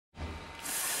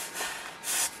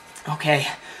Okay,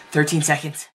 13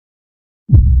 seconds.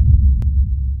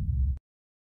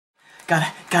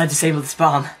 Gotta disable this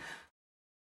bomb.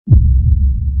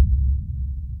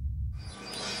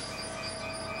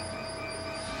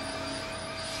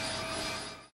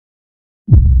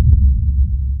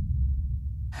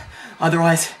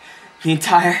 Otherwise, the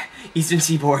entire eastern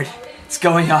seaboard is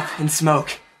going up in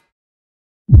smoke.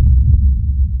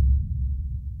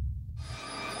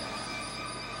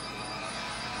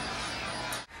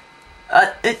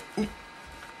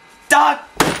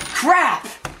 Crap!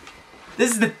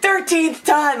 This is the 13th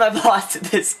time I've lost at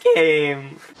this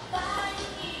game.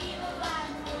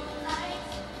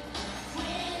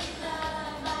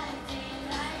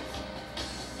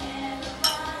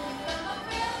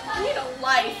 I need a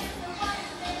life.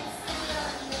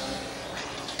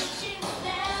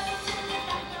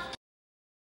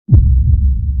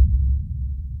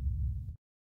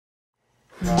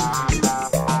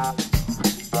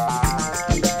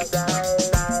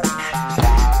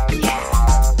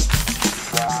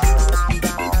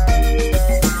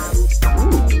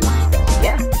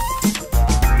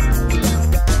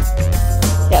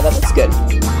 Yeah, that looks good.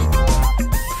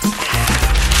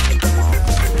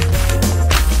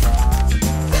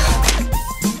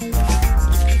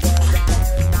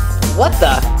 What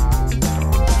the?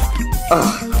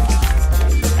 Ugh.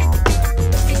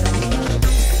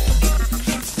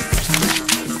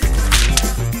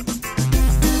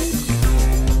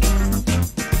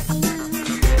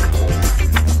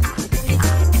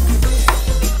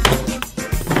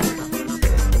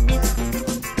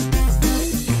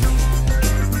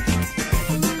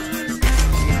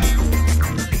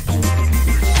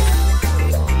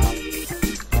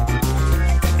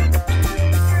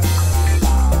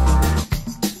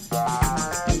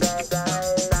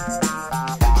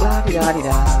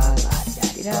 La-di-da-di-da,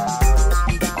 la-di-da-di-da.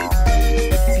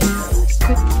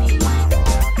 Could be.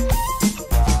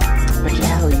 But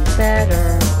yeah, you better.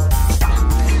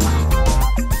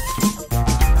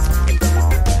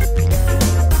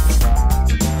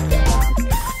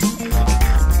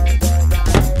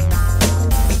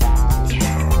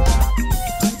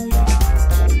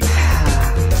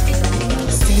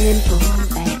 Simple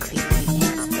and clean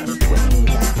is the way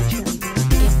that you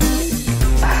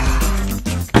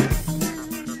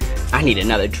I need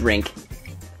another drink.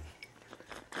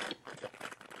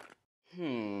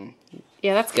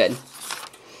 Yeah, that's good.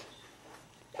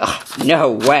 Ugh,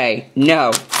 no way.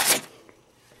 No.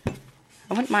 I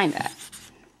wouldn't mind that.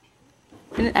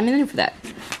 I'm in the mood for that.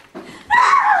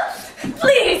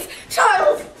 Please,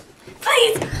 Charles!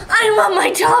 Please, I want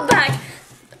my job back!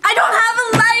 I don't have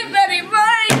a life anymore!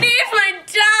 I need my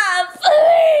job!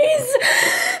 Please!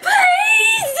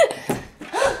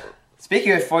 Please!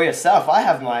 Speaking it for yourself, I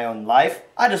have my own life.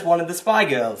 I just wanted the Spy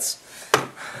Girls.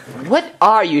 What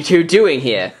are you two doing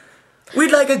here?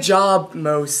 We'd like a job,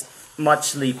 most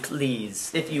muchly please,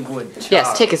 if you would, Charles.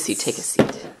 Yes, take a seat, take a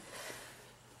seat.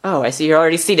 Oh, I see you're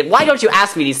already seated. Why don't you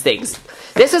ask me these things?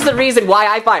 This is the reason why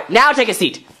I fired. Now take a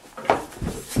seat.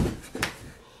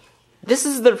 This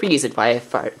is the reason why I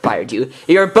fired you.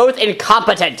 You're both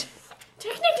incompetent.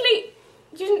 Technically,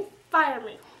 you didn't fire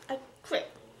me. I quit.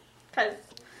 Because...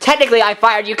 Technically, I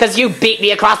fired you because you beat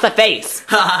me across the face.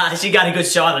 Haha, she got a good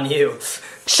shot on you.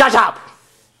 Shut up.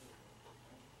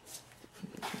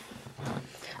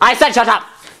 I said shut up.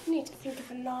 I need to think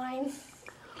of a line.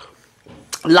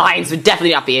 Lines would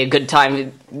definitely not be a good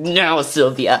time. No,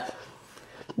 Sylvia.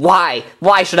 Why?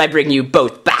 Why should I bring you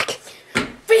both back?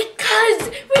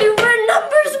 Because we were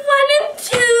numbers 1 and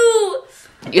 2.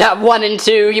 Yeah, 1 and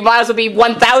 2. You might as well be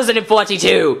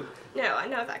 1042. No, I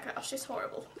know that girl. She's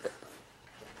horrible.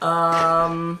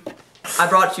 I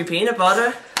brought you peanut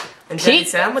butter and jelly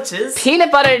sandwiches.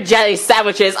 Peanut butter and jelly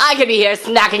sandwiches? I could be here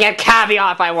snacking at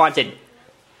caviar if I wanted.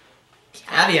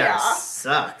 Caviar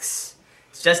sucks.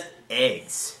 It's just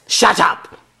eggs. Shut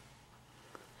up!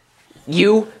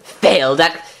 You failed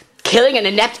at killing an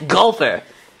inept golfer.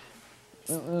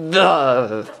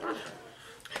 Ugh.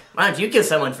 Why don't you kill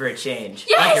someone for a change?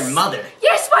 Yes! Like your mother.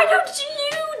 Yes, why don't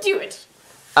you do it?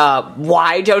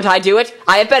 Why don't I do it?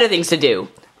 I have better things to do.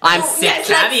 I'm sick.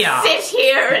 Caviar. Let's sit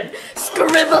here and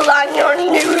scribble on your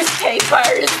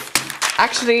newspapers.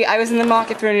 Actually, I was in the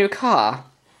market for a new car.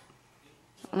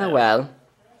 Oh well.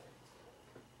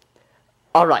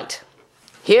 Alright.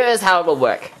 Here is how it will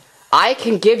work. I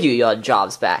can give you your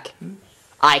jobs back.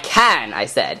 I can, I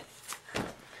said.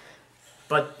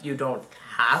 But you don't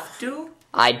have to?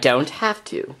 I don't have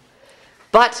to.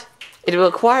 But it will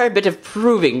require a bit of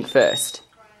proving first.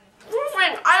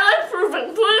 Proving? I like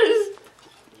proving, please.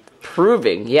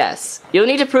 Proving, yes. You'll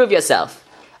need to prove yourself.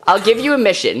 I'll give you a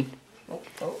mission,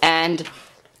 and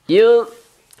you'll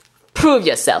prove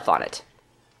yourself on it.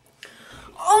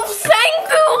 Oh, thank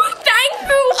you! Thank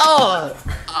you!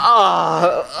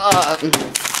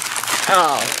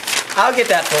 I'll get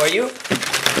that for you.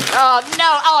 Oh,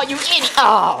 no, oh, you idiot!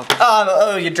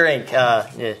 Oh, your drink.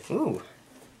 Yeah. Ooh.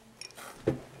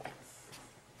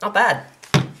 Not bad.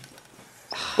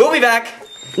 We'll be back.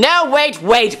 No,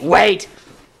 wait!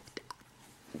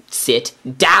 Sit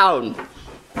down.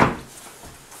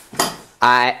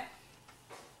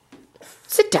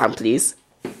 Sit down, please.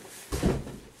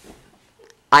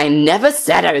 I never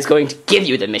said I was going to give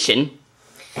you the mission.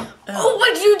 Oh,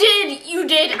 but you did! You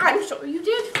did! I'm sure you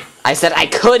did. I said I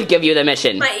could give you the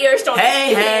mission. My ears don't...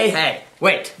 Hey.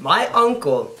 Wait, my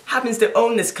uncle happens to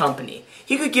own this company.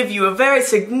 He could give you a very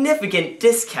significant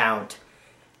discount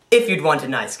if you'd want a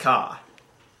nice car.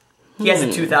 He has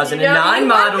a 2009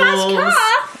 model.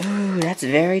 Ooh, that's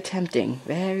very tempting.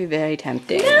 Very, very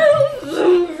tempting. No,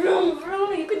 vroom, vroom,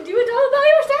 vroom. You can do it all by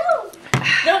yourself.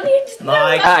 Don't need to...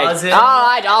 My cousin.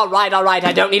 All right.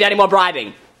 I don't need any more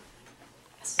bribing.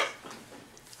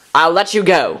 I'll let you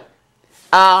go.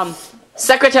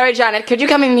 Secretary Janet, could you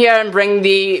come in here and bring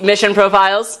the mission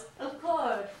profiles? Of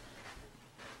course.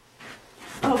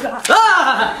 Oh, God.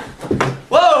 Ah!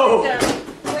 Whoa!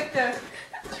 Victor.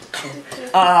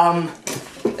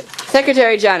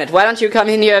 Secretary Janet, why don't you come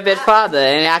in here a bit farther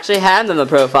and actually hand them the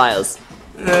profiles?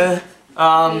 Is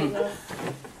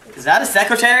that a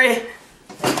secretary?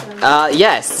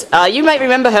 Yes. You might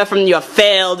remember her from your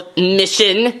failed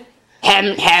mission.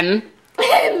 Hem.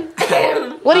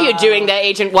 What are you doing there,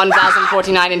 Agent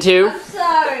 1049 and 2? I'm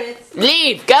sorry.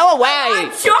 Leave! Go away!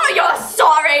 I'm sure you're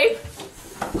sorry.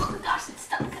 Oh, gosh, it's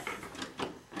stuck.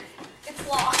 It's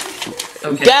locked.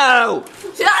 Okay. Go!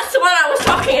 That's what I was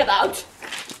talking about.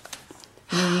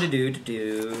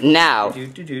 Now.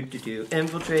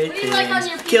 Infiltrate What do you like on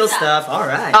your things, kill pizza? stuff,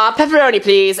 alright. Pepperoni,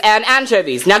 please, and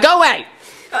anchovies. Now go away!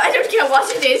 I don't care what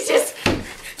it is, just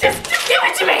give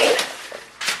it to me.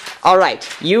 Alright,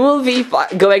 you will be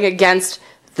going against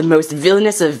the most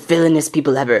villainous of villainous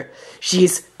people ever.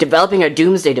 She's developing her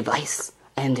doomsday device,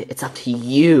 and it's up to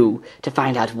you to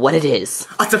find out what it is.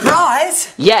 A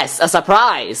surprise! Yes, a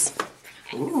surprise!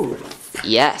 Ooh.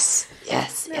 Yes.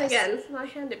 Again, my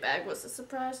handy bag was a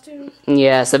surprise too.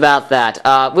 Yes, about that.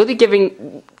 We'll be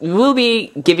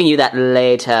giving you that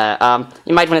later.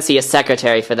 You might want to see a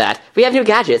secretary for that. We have new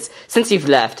gadgets since you've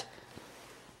left.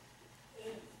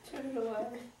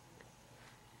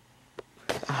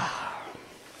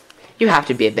 You have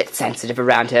to be a bit sensitive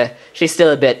around her. She's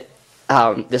still a bit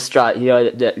distraught. You know,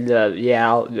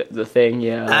 the thing.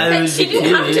 Yeah. She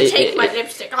didn't have to take my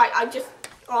lipstick. I just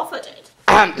offered it.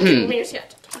 Didn't mean she had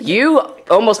to. You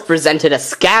almost presented a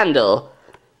scandal.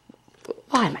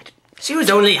 Why am I? She was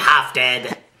only half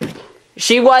dead.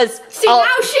 She was. See,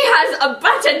 now she has a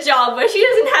better job where she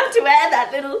doesn't have to wear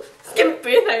that little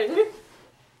skimpy thing.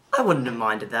 I wouldn't have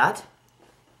minded that.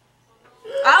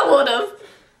 I would have.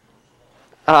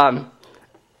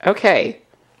 Okay.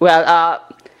 Well,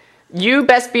 you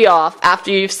best be off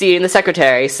after you've seen the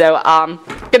secretary. So,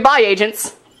 goodbye,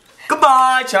 agents.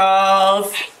 Goodbye,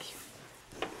 Charles.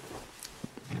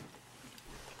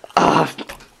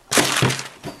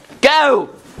 Go!